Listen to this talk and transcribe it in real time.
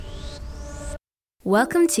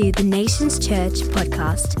Welcome to the Nations Church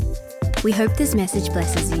podcast. We hope this message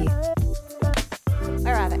blesses you.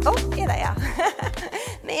 Where are they? Oh, here they are.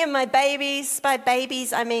 Me and my babies. By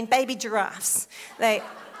babies, I mean baby giraffes. They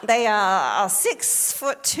are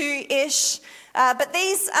 6'2" but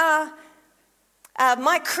these are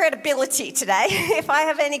my credibility today. If I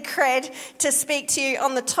have any cred to speak to you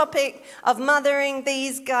on the topic of mothering,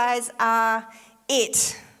 these guys are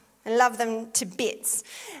it. I love them to bits.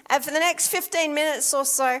 And for the next 15 minutes or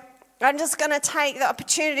so, I'm just going to take the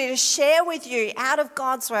opportunity to share with you out of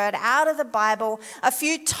God's Word, out of the Bible, a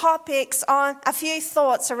few topics on, a few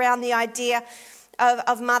thoughts around the idea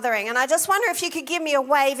of mothering. And I just wonder if you could give me a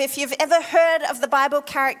wave if you've ever heard of the Bible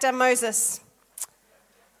character Moses.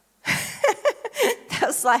 That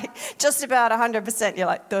was like just about 100%. You're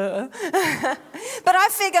like, duh. But I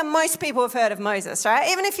figure most people have heard of Moses, right?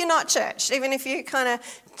 Even if you're not church, even if you kind of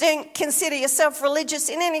don't consider yourself religious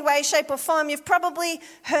in any way, shape or form, you've probably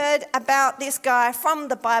heard about this guy from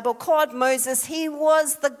the Bible called Moses. He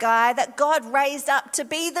was the guy that God raised up to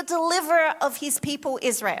be the deliverer of his people,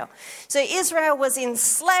 Israel. So Israel was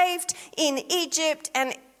enslaved in Egypt,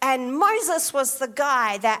 and Moses was the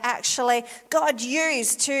guy that actually God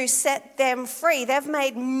used to set them free. They've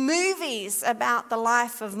made movies about the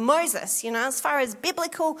life of Moses. You know, as far as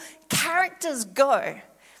biblical characters go,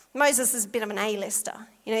 Moses is a bit of an A-lister.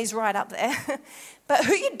 You know, he's right up there. But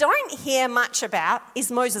who you don't hear much about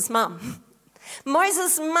is Moses' mum.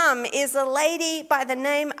 Moses' mum is a lady by the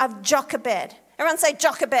name of Jochebed. Everyone say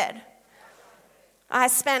Jochebed. I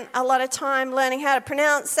spent a lot of time learning how to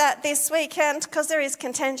pronounce that this weekend because there is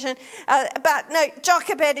contention. But no,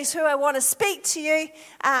 Jochebed is who I want to speak to you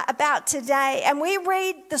about today. And we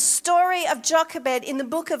read the story of Jochebed in the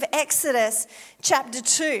book of Exodus chapter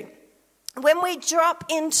 2. When we drop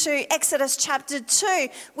into Exodus chapter 2,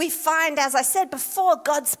 we find, as I said before,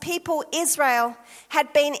 God's people, Israel,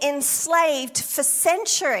 had been enslaved for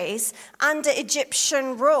centuries under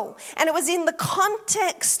Egyptian rule. And it was in the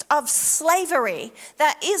context of slavery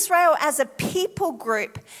that Israel as a people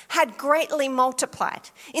group had greatly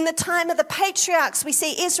multiplied. In the time of the patriarchs, we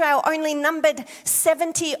see Israel only numbered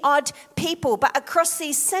 70-odd people. But across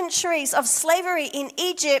these centuries of slavery in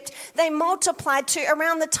Egypt, they multiplied to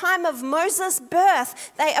around the time of Moses'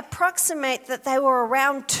 birth, they approximate that they were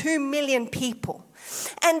around 2 million people.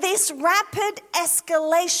 And this rapid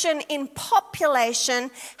escalation in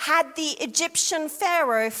population had the Egyptian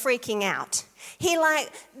pharaoh freaking out.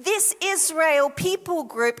 This Israel people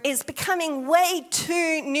group is becoming way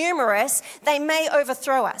too numerous. They may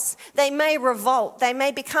overthrow us. They may revolt. They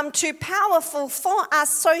may become too powerful for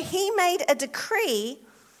us. So he made a decree.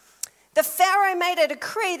 The pharaoh made a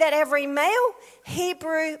decree that every male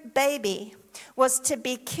Hebrew baby was to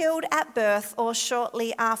be killed at birth or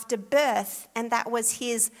shortly after birth, and that was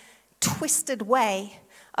his twisted way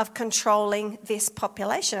of controlling this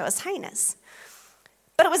population. It was heinous.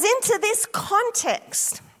 But it was into this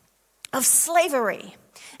context of slavery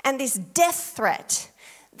and this death threat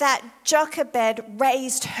that Jochebed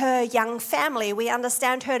raised her young family. We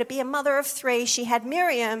understand her to be a mother of 3. She had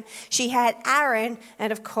Miriam, she had Aaron,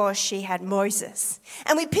 and of course she had Moses.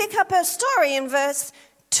 And we pick up her story in verse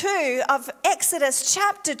 2 of Exodus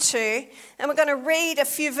chapter 2, and we're going to read a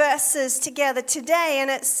few verses together today. And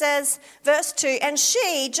it says, verse 2, and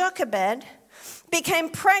she, Jochebed, became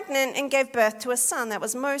pregnant and gave birth to a son. That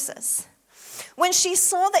was Moses. When she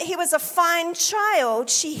saw that he was a fine child,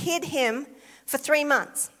 she hid him for 3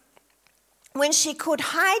 months. When she could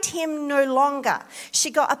hide him no longer, she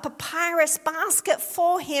got a papyrus basket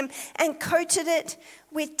for him and coated it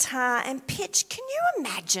with tar and pitch. Can you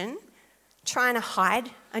imagine trying to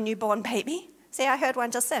hide a newborn baby? See, I heard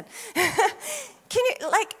one just then.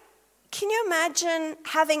 Can you imagine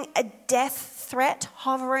having a death threat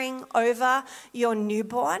hovering over your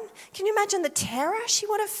newborn? Can you imagine the terror she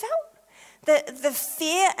would have felt? The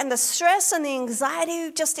fear and the stress and the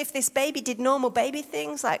anxiety, just if this baby did normal baby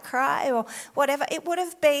things like cry or whatever, it would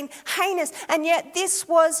have been heinous. And yet this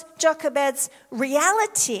was Jochebed's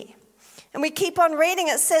reality. And we keep on reading.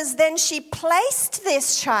 It says, then she placed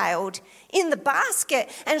this child in the basket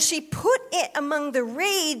and she put it among the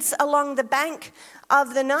reeds along the bank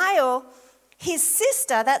of the Nile. His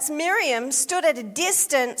sister, that's Miriam, stood at a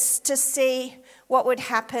distance to see what would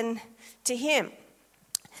happen to him.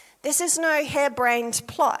 This is no harebrained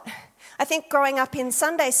plot. I think growing up in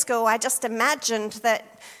Sunday school, I just imagined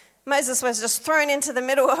that Moses was just thrown into the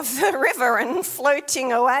middle of the river and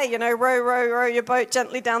floating away, you know, row, row, row your boat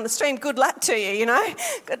gently down the stream. Good luck to you, you know.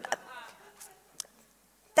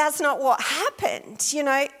 That's not what happened, you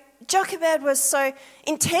know. Jochebed was so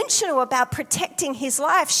intentional about protecting his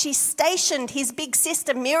life. She stationed his big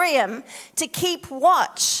sister Miriam to keep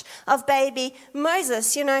watch of baby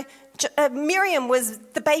Moses. You know, Miriam was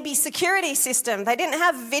the baby security system. They didn't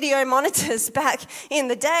have video monitors back in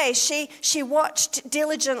the day. She watched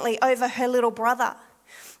diligently over her little brother.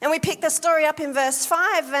 And we picked the story up in verse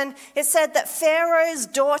 5, and it said that Pharaoh's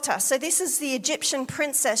daughter, so this is the Egyptian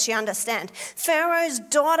princess, you understand. Pharaoh's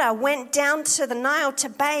daughter went down to the Nile to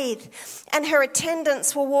bathe, and her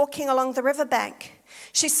attendants were walking along the riverbank.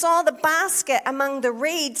 She saw the basket among the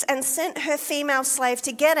reeds and sent her female slave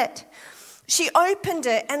to get it. She opened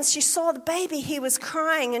it and she saw the baby. He was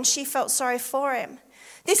crying and she felt sorry for him.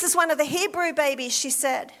 "This is one of the Hebrew babies," she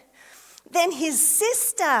said. Then his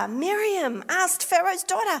sister, Miriam, asked Pharaoh's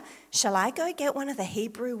daughter, "Shall I go get one of the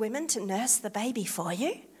Hebrew women to nurse the baby for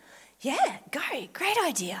you?" "Yeah, go, great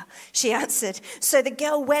idea," she answered. So the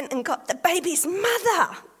girl went and got the baby's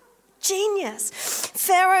mother. Genius.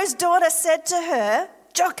 Pharaoh's daughter said to her,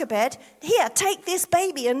 "Jochebed, here, take this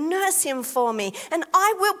baby and nurse him for me, and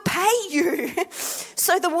I will pay you."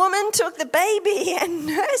 So the woman took the baby and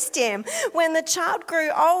nursed him. When the child grew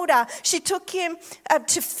older, she took him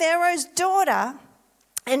to Pharaoh's daughter,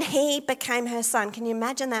 and he became her son. Can you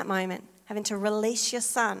imagine that moment? Having to release your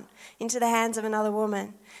son into the hands of another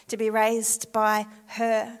woman to be raised by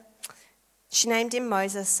her. She named him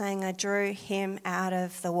Moses, saying, "I drew him out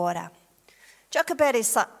of the water." Jochebed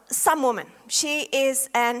is some woman. She is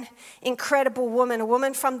an incredible woman, a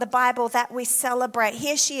woman from the Bible that we celebrate.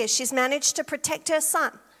 Here she is. She's managed to protect her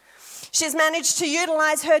son. She's managed to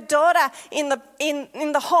utilize her daughter in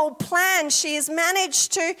the whole plan. She has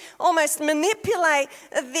managed to almost manipulate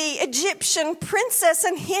the Egyptian princess,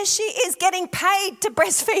 and here she is getting paid to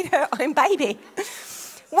breastfeed her own baby.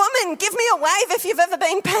 Woman, give me a wave if you've ever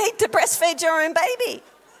been paid to breastfeed your own baby.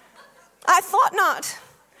 I thought not.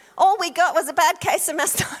 All we got was a bad case of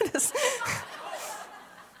mastitis.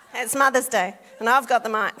 It's Mother's Day, and I've got the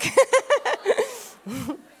mic.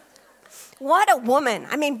 What a woman.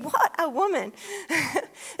 I mean, what a woman.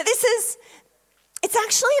 It's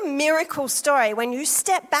actually a miracle story. When you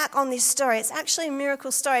step back on this story, it's actually a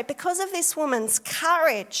miracle story. Because of this woman's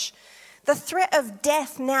courage, the threat of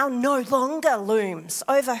death now no longer looms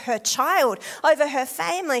over her child, over her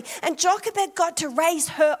family. And Jochebed got to raise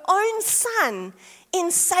her own son in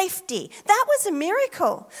safety. That was a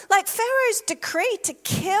miracle. Like Pharaoh's decree to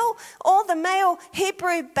kill all the male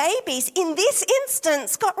Hebrew babies in this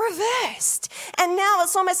instance got reversed. And now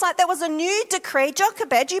it's almost like there was a new decree.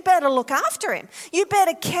 Jochebed, you better look after him. You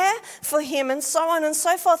better care for him, and so on and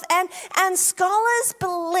so forth. And scholars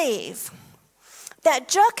believe that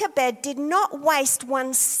Jochebed did not waste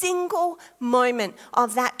one single moment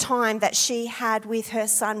of that time that she had with her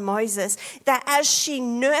son Moses, that as she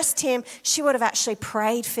nursed him, she would have actually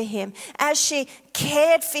prayed for him. As she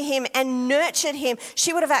cared for him and nurtured him,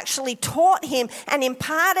 she would have actually taught him and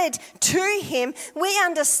imparted to him. We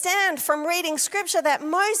understand from reading scripture that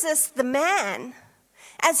Moses, the man,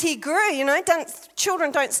 as he grew,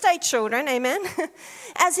 children don't stay children, amen?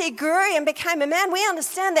 As he grew and became a man, we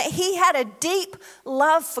understand that he had a deep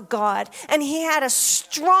love for God, and he had a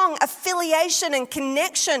strong affiliation and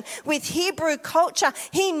connection with Hebrew culture.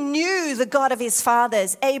 He knew the God of his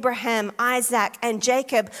fathers, Abraham, Isaac, and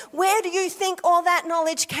Jacob. Where do you think all that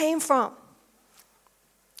knowledge came from?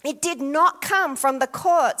 It did not come from the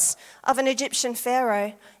courts of an Egyptian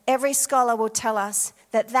pharaoh. Every scholar will tell us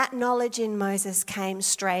that knowledge in Moses came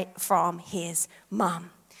straight from his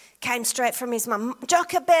mum. Came straight from his mum.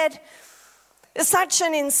 Jochebed is such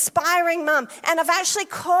an inspiring mum. And I've actually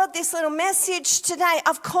called this little message today,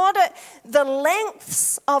 I've called it the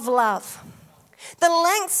lengths of love. The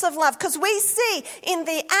lengths of love. Because we see in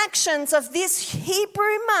the actions of this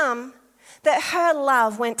Hebrew mum that her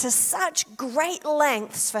love went to such great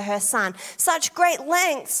lengths for her son, such great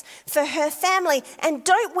lengths for her family. And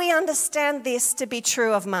don't we understand this to be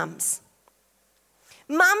true of mums?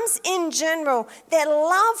 Mums in general, their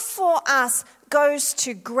love for us goes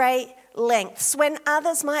to great lengths when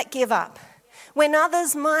others might give up, when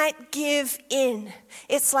others might give in.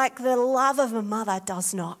 It's like the love of a mother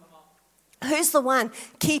does not. Who's the one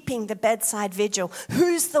keeping the bedside vigil?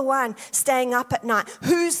 Who's the one staying up at night?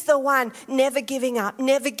 Who's the one never giving up,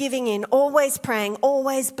 never giving in, always praying,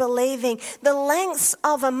 always believing? The lengths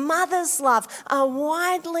of a mother's love are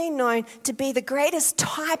widely known to be the greatest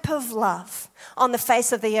type of love on the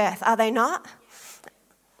face of the earth, are they not?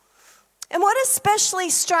 And what especially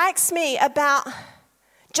strikes me about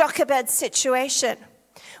Jochebed's situation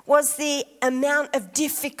was the amount of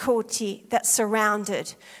difficulty that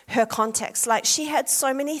surrounded her context. Like, she had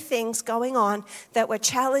so many things going on that were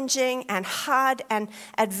challenging and hard and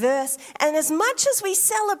adverse. And as much as we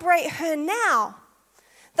celebrate her now,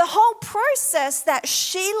 the whole process that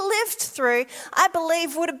she lived through, I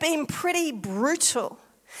believe, would have been pretty brutal.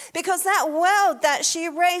 Because that world that she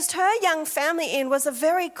raised her young family in was a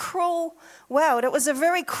very cruel world. It was a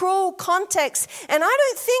very cruel context. And I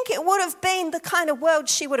don't think it would have been the kind of world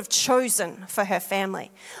she would have chosen for her family.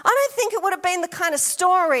 I don't think it would have been the kind of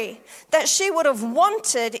story that she would have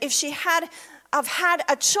wanted if she had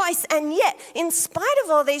a choice. And yet, in spite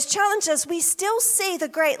of all these challenges, we still see the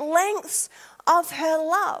great lengths of her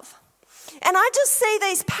love. And I just see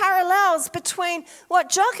these parallels between what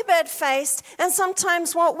Jochebed faced and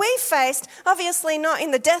sometimes what we faced, obviously not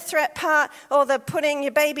in the death threat part or the putting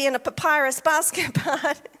your baby in a papyrus basket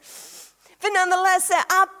part. But nonetheless, there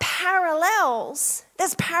are parallels.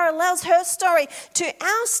 There's parallels, her story to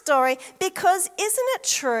our story, because isn't it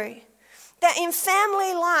true that in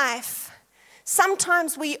family life,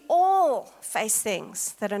 sometimes we all face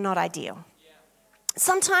things that are not ideal?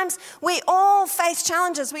 Sometimes we all face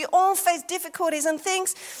challenges, we all face difficulties and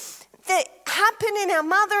things that happen in our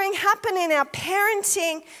mothering, happen in our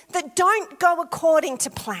parenting that don't go according to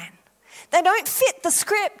plan. They don't fit the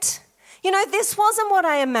script. You know, this wasn't what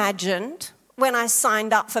I imagined when I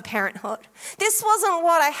signed up for parenthood. This wasn't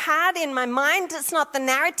what I had in my mind. It's not the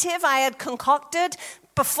narrative I had concocted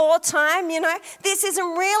before time, you know. This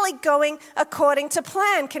isn't really going according to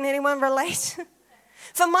plan. Can anyone relate?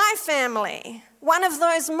 For my family, one of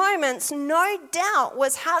those moments, no doubt,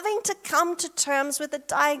 was having to come to terms with the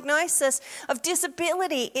diagnosis of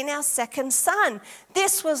disability in our second son.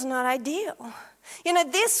 This was not ideal. You know,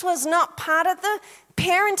 this was not part of the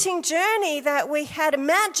parenting journey that we had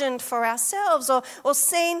imagined for ourselves or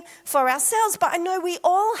seen for ourselves. But I know we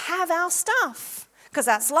all have our stuff, because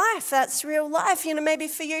that's life, that's real life. You know, maybe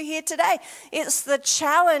for you here today, it's the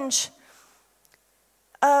challenge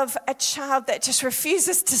of a child that just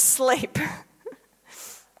refuses to sleep.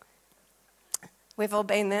 We've all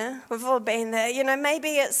been there. We've all been there. You know, maybe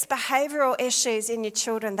it's behavioral issues in your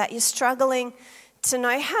children that you're struggling to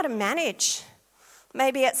know how to manage.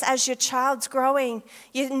 Maybe it's as your child's growing,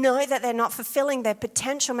 you know that they're not fulfilling their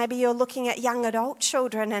potential. Maybe you're looking at young adult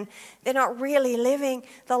children and they're not really living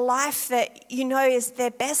the life that you know is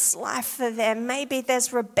their best life for them. Maybe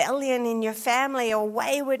there's rebellion in your family or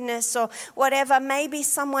waywardness or whatever. Maybe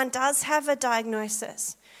someone does have a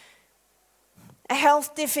diagnosis, a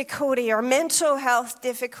health difficulty or a mental health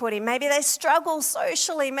difficulty. Maybe they struggle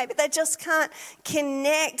socially. Maybe they just can't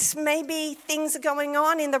connect. Maybe things are going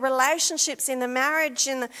on in the relationships, in the marriage,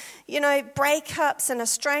 in the, you know, breakups and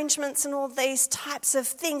estrangements and all these types of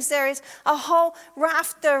things. There is a whole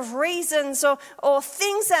raft of reasons or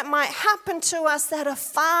things that might happen to us that are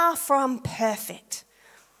far from perfect,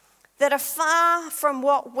 that are far from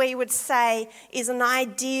what we would say is an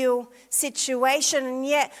ideal situation. And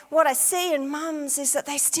yet what I see in mums is that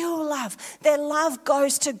they still love. Their love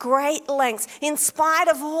goes to great lengths. In spite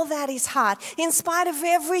of all that is hard, in spite of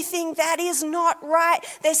everything that is not right,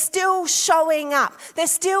 they're still showing up. They're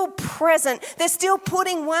still present. They're still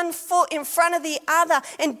putting one foot in front of the other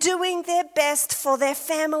and doing their best for their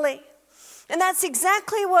family. And that's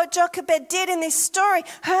exactly what Jochebed did in this story.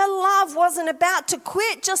 Her love wasn't about to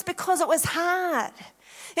quit just because it was hard.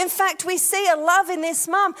 In fact, we see a love in this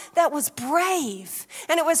mum that was brave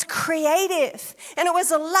and it was creative and it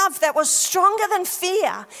was a love that was stronger than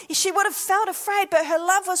fear. She would have felt afraid, but her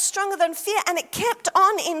love was stronger than fear, and it kept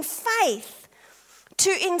on in faith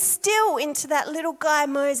to instill into that little guy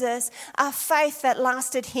Moses a faith that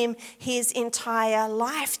lasted him his entire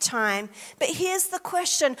lifetime. But here's the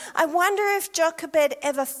question. I wonder if Jochebed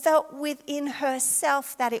ever felt within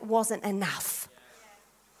herself that it wasn't enough.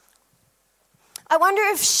 I wonder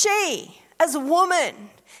if she, as a woman,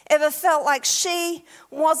 ever felt like she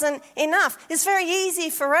wasn't enough. It's very easy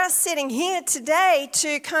for us sitting here today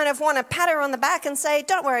to kind of want to pat her on the back and say,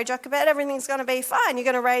 don't worry, Jochebed, everything's going to be fine. You're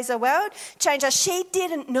going to raise a world, change her. She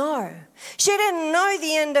didn't know. She didn't know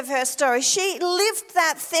the end of her story. She lived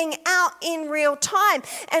that thing out in real time.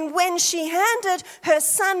 And when she handed her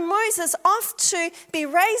son Moses off to be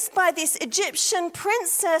raised by this Egyptian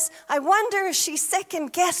princess, I wonder if she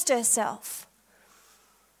second-guessed herself.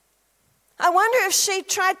 I wonder if she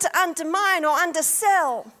tried to undermine or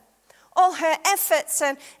undersell all her efforts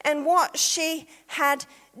and what she had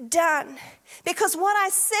done. Because what I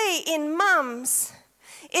see in mums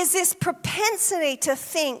is this propensity to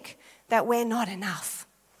think that we're not enough.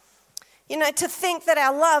 You know, to think that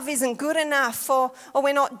our love isn't good enough or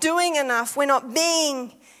we're not doing enough, we're not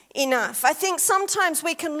being enough. I think sometimes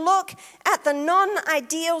we can look at the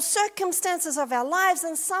non-ideal circumstances of our lives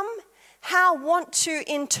and somehow want to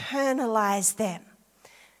internalize them.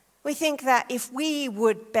 We think that if we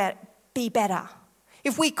would be better,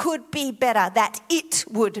 if we could be better, that it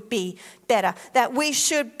would be better, that we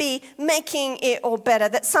should be making it all better,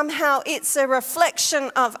 that somehow it's a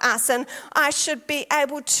reflection of us and I should be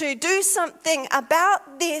able to do something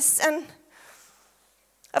about this. And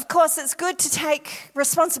of course, it's good to take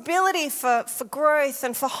responsibility for growth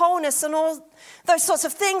and for wholeness and all those sorts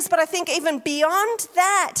of things. But I think even beyond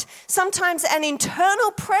that, sometimes an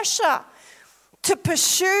internal pressure to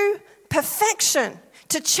pursue perfection,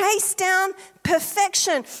 to chase down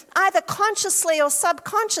perfection, either consciously or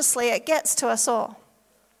subconsciously, it gets to us all.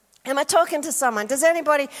 Am I talking to someone? Does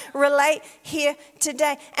anybody relate here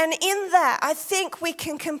today? And in that, I think we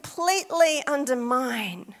can completely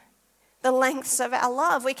undermine the lengths of our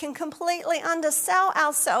love. We can completely undersell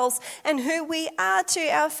ourselves and who we are to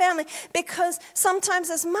our family, because sometimes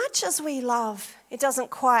as much as we love, it doesn't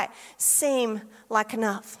quite seem like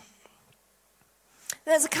enough.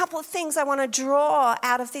 There's a couple of things I want to draw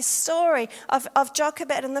out of this story of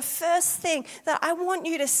Jochebed. And the first thing that I want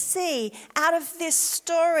you to see out of this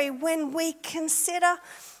story when we consider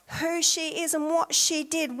who she is and what she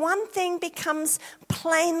did, one thing becomes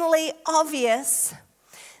plainly obvious: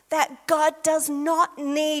 that God does not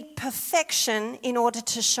need perfection in order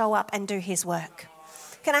to show up and do his work.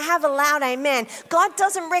 Can I have a loud amen? God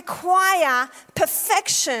doesn't require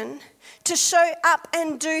perfection to show up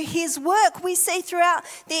and do his work. We see throughout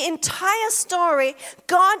the entire story,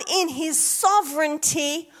 God in his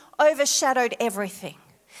sovereignty overshadowed everything.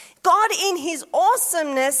 God in his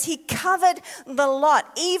awesomeness, he covered the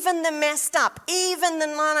lot, even the messed up, even the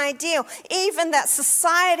non-ideal, even that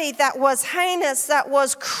society that was heinous, that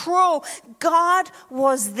was cruel. God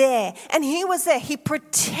was there, and he was there. He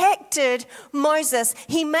protected Moses.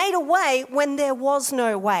 He made a way when there was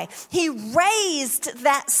no way. He raised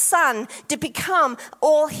that son to become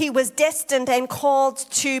all he was destined and called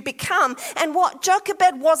to become. And what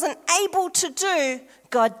Jochebed wasn't able to do,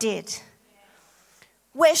 God did.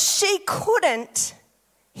 Where she couldn't,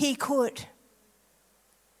 he could.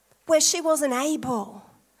 Where she wasn't able,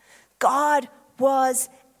 God was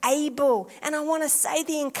able. And I want to say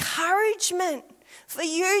the encouragement for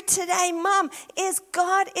you today, Mum, is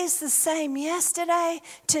God is the same yesterday,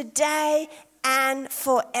 today, and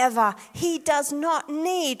forever. He does not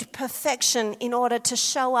need perfection in order to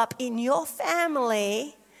show up in your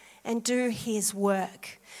family and do his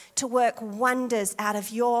work, to work wonders out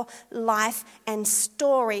of your life and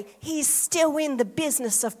story. He's still in the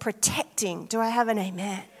business of protecting. Do I have an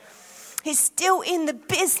amen? He's still in the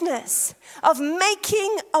business of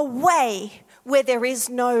making a way where there is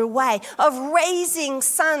no way, of raising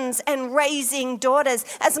sons and raising daughters.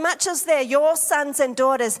 As much as they're your sons and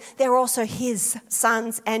daughters, they're also his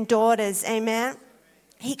sons and daughters. Amen?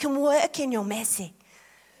 He can work in your messy.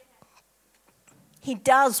 He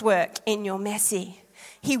does work in your messy.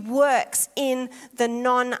 He works in the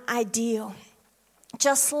non-ideal.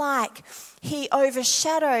 Just like he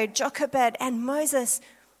overshadowed Jochebed and Moses,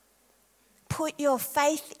 put your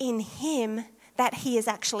faith in him that he is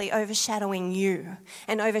actually overshadowing you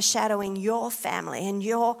and overshadowing your family and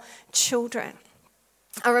your children.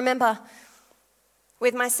 I remember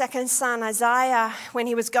with my second son, Isaiah, when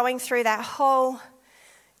he was going through that whole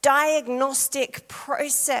diagnostic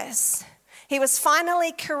process. He was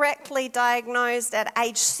finally correctly diagnosed at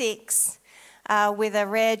age 6 with a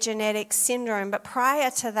rare genetic syndrome. But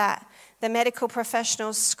prior to that, the medical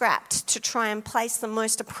professionals scrapped to try and place the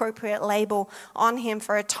most appropriate label on him.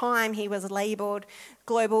 For a time, he was labelled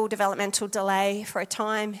global developmental delay. For a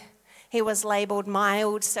time, he was labelled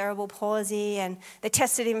mild cerebral palsy. And they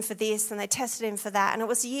tested him for this and they tested him for that. And it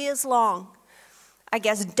was years long, I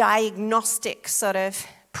guess, diagnostic sort of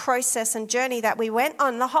process and journey that we went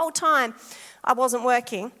on. The whole time I wasn't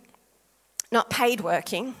working, not paid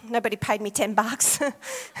working. Nobody paid me $10.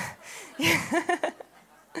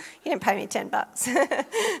 You didn't pay me $10.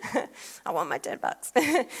 I want my $10. But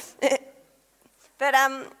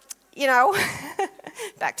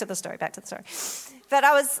back to the story. But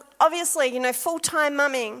I was obviously, full-time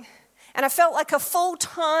mumming, and I felt like a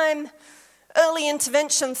full-time early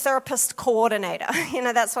intervention therapist coordinator.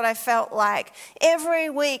 That's what I felt like. Every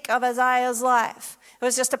week of Isaiah's life, it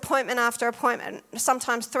was just appointment after appointment,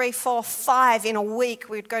 sometimes 3, 4, 5 in a week.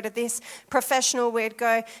 We'd go to this professional, we'd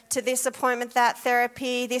go to this appointment, that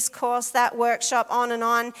therapy, this course, that workshop, on and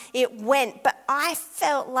on. It went, but I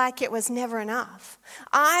felt like it was never enough.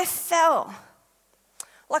 I felt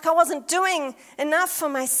like I wasn't doing enough for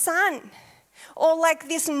my son, or like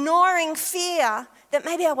this gnawing fear that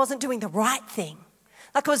maybe I wasn't doing the right thing.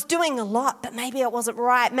 Like I was doing a lot, but maybe it wasn't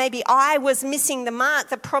right. Maybe I was missing the mark.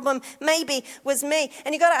 The problem maybe was me.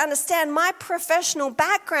 And you got to understand, my professional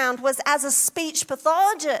background was as a speech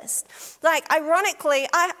pathologist. Like, ironically,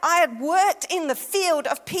 I had worked in the field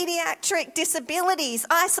of pediatric disabilities.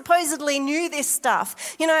 I supposedly knew this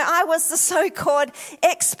stuff. You know, I was the so-called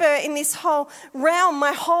expert in this whole realm.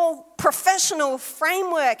 My whole professional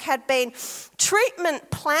framework had been treatment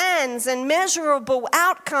plans and measurable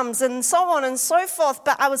outcomes and so on and so forth,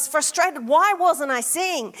 but I was frustrated. Why wasn't I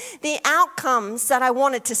seeing the outcomes that I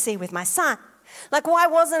wanted to see with my son? Like, why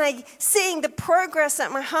wasn't I seeing the progress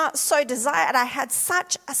that my heart so desired? I had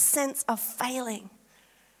such a sense of failing.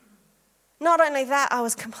 Not only that, I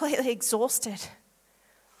was completely exhausted,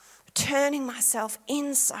 turning myself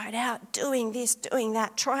inside out, doing this, doing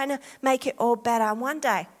that, trying to make it all better. And one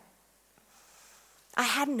day, I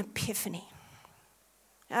had an epiphany.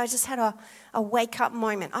 I just had a wake-up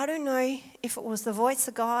moment. I don't know if it was the voice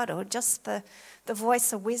of God or just the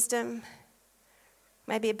voice of wisdom.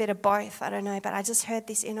 Maybe a bit of both, I don't know. But I just heard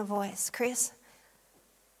this inner voice. Chris,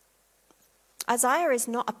 Isaiah is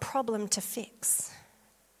not a problem to fix.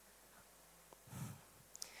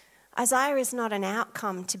 Isaiah is not an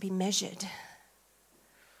outcome to be measured.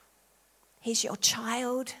 He's your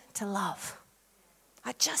child to love.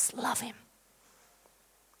 I just love him.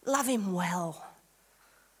 Love him well.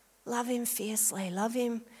 Love him fiercely. Love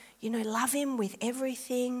him, love him with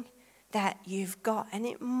everything that you've got. And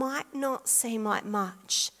it might not seem like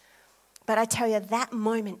much, but I tell you, that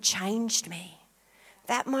moment changed me.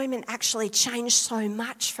 That moment actually changed so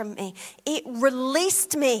much from me. It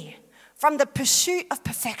released me from the pursuit of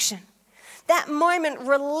perfection. That moment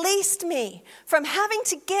released me from having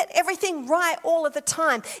to get everything right all of the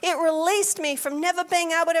time. It released me from never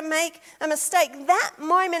being able to make a mistake. That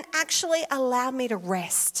moment actually allowed me to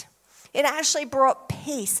rest. It actually brought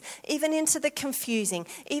peace, even into the confusing,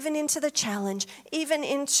 even into the challenge, even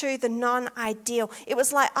into the non-ideal. It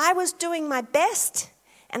was like I was doing my best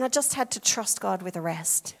and I just had to trust God with the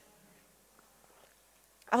rest.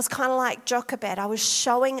 I was kind of like Jochebed. I was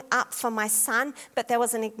showing up for my son, but there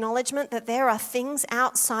was an acknowledgement that there are things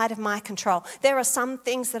outside of my control. There are some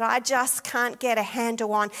things that I just can't get a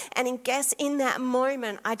handle on. And in that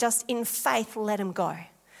moment, I just, in faith, let him go.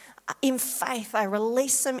 In faith, I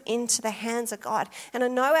release them into the hands of God. And I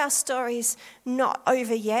know our story's not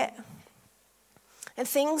over yet. And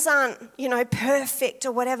things aren't, perfect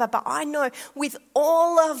or whatever. But I know with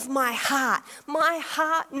all of my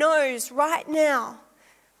heart knows right now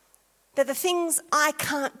that the things I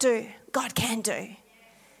can't do, God can do.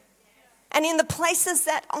 And in the places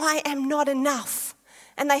that I am not enough,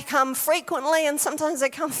 and they come frequently and sometimes they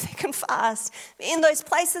come thick and fast. In those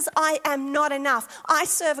places I am not enough. I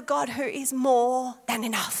serve a God who is more than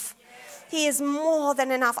enough. He is more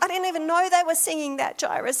than enough. I didn't even know they were singing that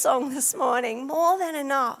Jireh song this morning. More than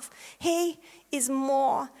enough. He is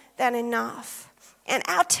more than enough. And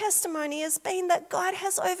our testimony has been that God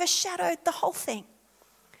has overshadowed the whole thing.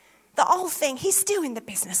 The whole thing. He's still in the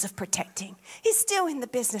business of protecting. He's still in the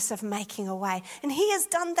business of making a way. And he has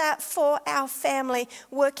done that for our family,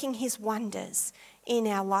 working his wonders in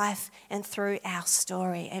our life and through our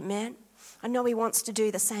story. Amen. I know he wants to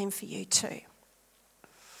do the same for you too.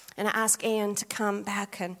 And I ask Ian to come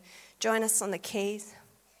back and join us on the keys.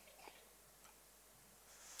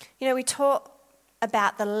 We talk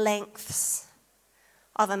about the lengths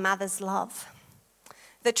of a mother's love.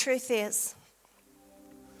 The truth is,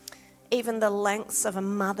 even the lengths of a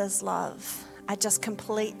mother's love are just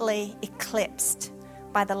completely eclipsed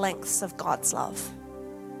by the lengths of God's love.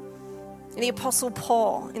 The Apostle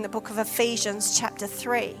Paul, in the book of Ephesians chapter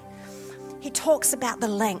 3, he talks about the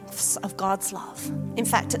lengths of God's love. In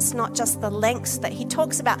fact, it's not just the lengths that he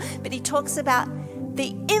talks about, but he talks about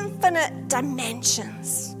the infinite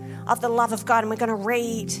dimensions of the love of God. And we're going to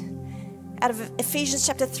read out of Ephesians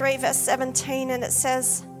chapter 3, verse 17, and it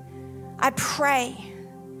says, I pray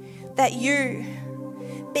that you,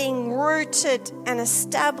 being rooted and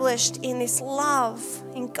established in this love,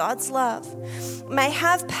 in God's love, may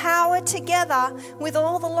have power together with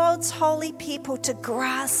all the Lord's holy people to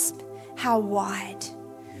grasp how wide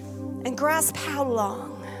and grasp how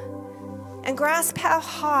long and grasp how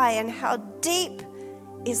high and how deep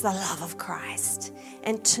is the love of Christ,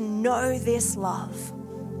 and to know this love,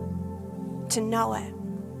 to know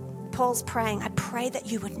it. Paul's praying, I pray that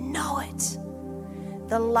you would know it.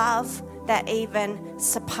 The love that even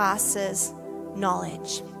surpasses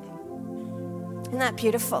knowledge. Isn't that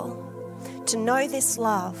beautiful? To know this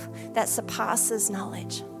love that surpasses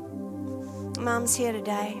knowledge. Mum's here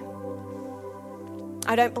today.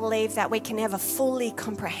 I don't believe that we can ever fully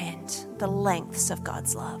comprehend the lengths of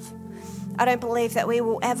God's love. I don't believe that we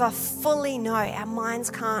will ever fully know. Our minds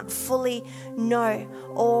can't fully know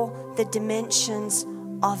all the dimensions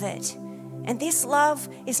of it. And this love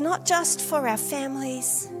is not just for our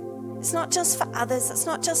families. It's not just for others. It's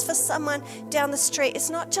not just for someone down the street. It's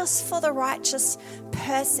not just for the righteous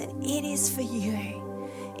person. It is for you.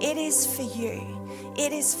 It is for you.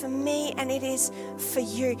 It is for me, and it is for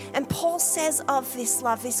you. And Paul says of this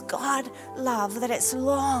love, this God love, that it's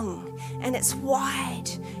long and it's wide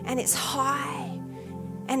and it's high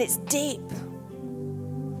and it's deep.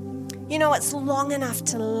 You know, it's long enough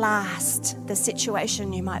to last the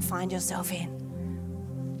situation you might find yourself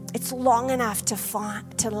in. It's long enough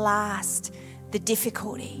to last the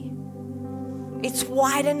difficulty. It's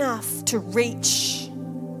wide enough to reach.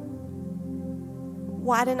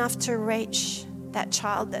 Wide enough to reach that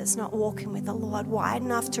child that's not walking with the Lord. Wide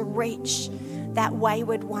enough to reach that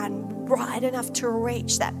wayward one. Wide enough to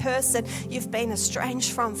reach that person you've been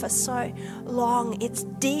estranged from for so long. It's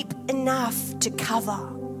deep enough to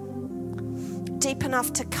cover. Deep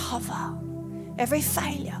enough to cover every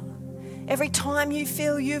failure. Every time you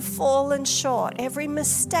feel you've fallen short, every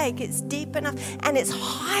mistake, it's deep enough and it's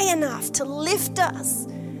high enough to lift us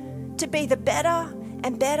to be the better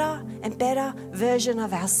and better and better version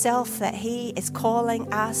of ourselves that He is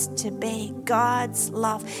calling us to be. God's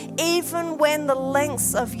love. Even when the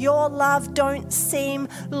lengths of your love don't seem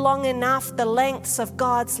long enough, the lengths of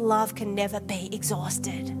God's love can never be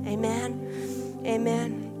exhausted. Amen.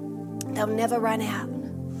 Amen. They'll never run out.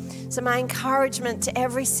 So my encouragement to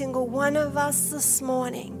every single one of us this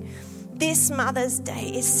morning, this Mother's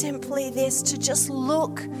Day, is simply this: to just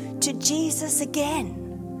look to Jesus again.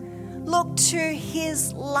 Look to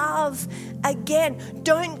His love again.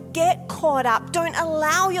 Don't get caught up. Don't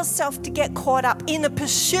allow yourself to get caught up in the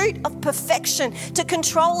pursuit of perfection, to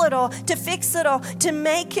control it or to fix it or to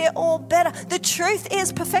make it all better. The truth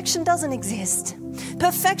is, perfection doesn't exist.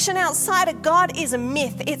 Perfection outside of God is a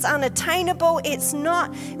myth. It's unattainable. It's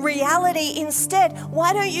not reality. Instead,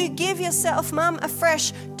 why don't you give yourself, Mum,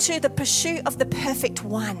 afresh to the pursuit of the perfect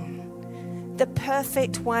one? The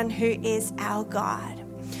perfect one who is our God.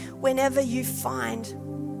 Whenever you find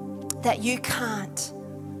that you can't,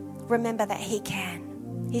 remember that He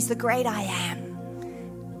can. He's the great I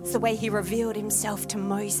am. It's the way He revealed Himself to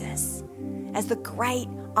Moses as the great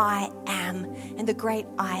I am, and the great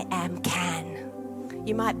I am can.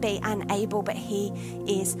 You might be unable, but He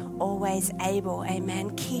is always able.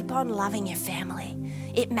 Amen. Keep on loving your family.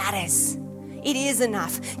 It matters. It is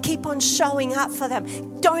enough. Keep on showing up for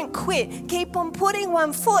them. Don't quit. Keep on putting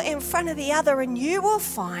one foot in front of the other, and you will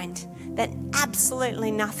find that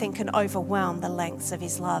absolutely nothing can overwhelm the lengths of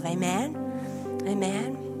His love. Amen.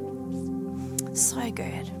 Amen. So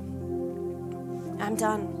good. I'm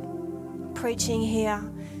done preaching here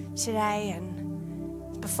today,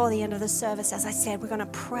 and before the end of the service, as I said, we're going to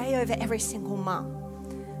pray over every single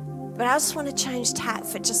mum. But I just want to change tack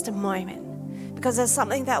for just a moment, because there's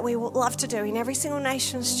something that we would love to do in every single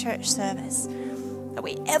Nations Church service that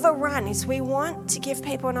we ever run, is we want to give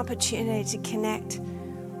people an opportunity to connect,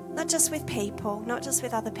 not just with people, not just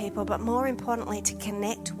with other people, but more importantly, to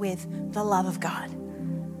connect with the love of God.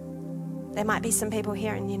 There might be some people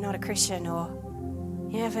here and you're not a Christian, or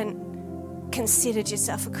you haven't considered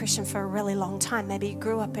yourself a Christian for a really long time. Maybe you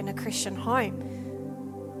grew up in a Christian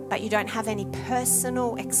home, but you don't have any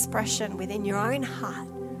personal expression within your own heart,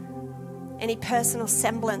 any personal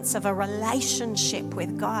semblance of a relationship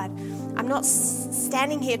with God. I'm not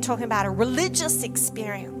standing here talking about a religious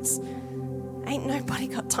experience. Ain't nobody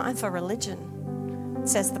got time for religion,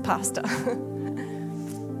 says the pastor.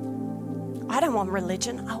 I don't want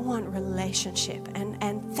religion, I want relationship.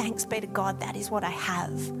 And thanks be to God, that is what I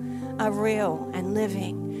have. A real and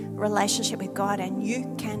living relationship with God, and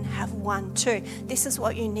you can have one too. This is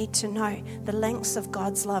what you need to know. The lengths of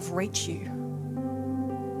God's love reach you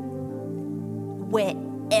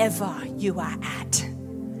wherever you are at,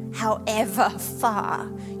 however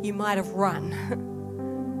far you might have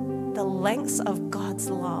run. The lengths of God's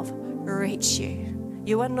love reach you.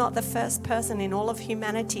 You are not the first person in all of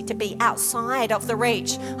humanity to be outside of the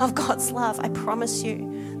reach of God's love. I promise you.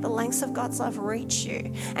 The lengths of God's love reach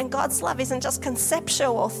you. And God's love isn't just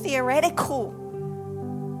conceptual or theoretical,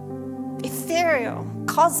 ethereal,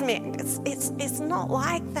 cosmic. It's not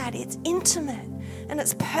like that. It's intimate, and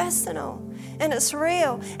it's personal, and it's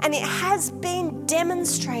real, and it has been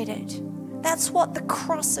demonstrated. That's what the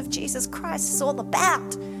cross of Jesus Christ is all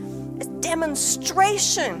about. It's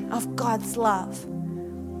demonstration of God's love.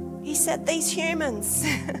 He said these humans,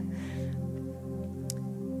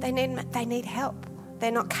 they need help.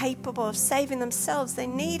 They're not capable of saving themselves. They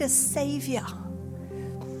need a Savior.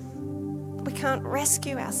 We can't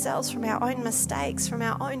rescue ourselves from our own mistakes, from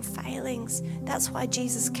our own failings. That's why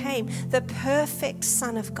Jesus came, the perfect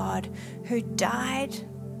Son of God who died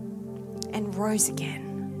and rose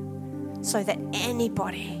again, so that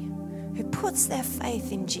anybody who puts their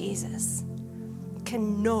faith in Jesus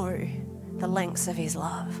can know the lengths of his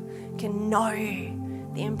love, can know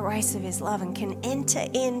the embrace of his love, and can enter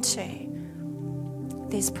into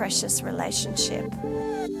this precious relationship.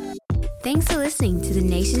 Thanks for listening to the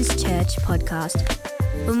Nations Church podcast.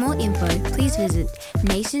 For more info, please visit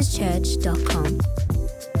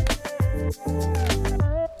nationschurch.com.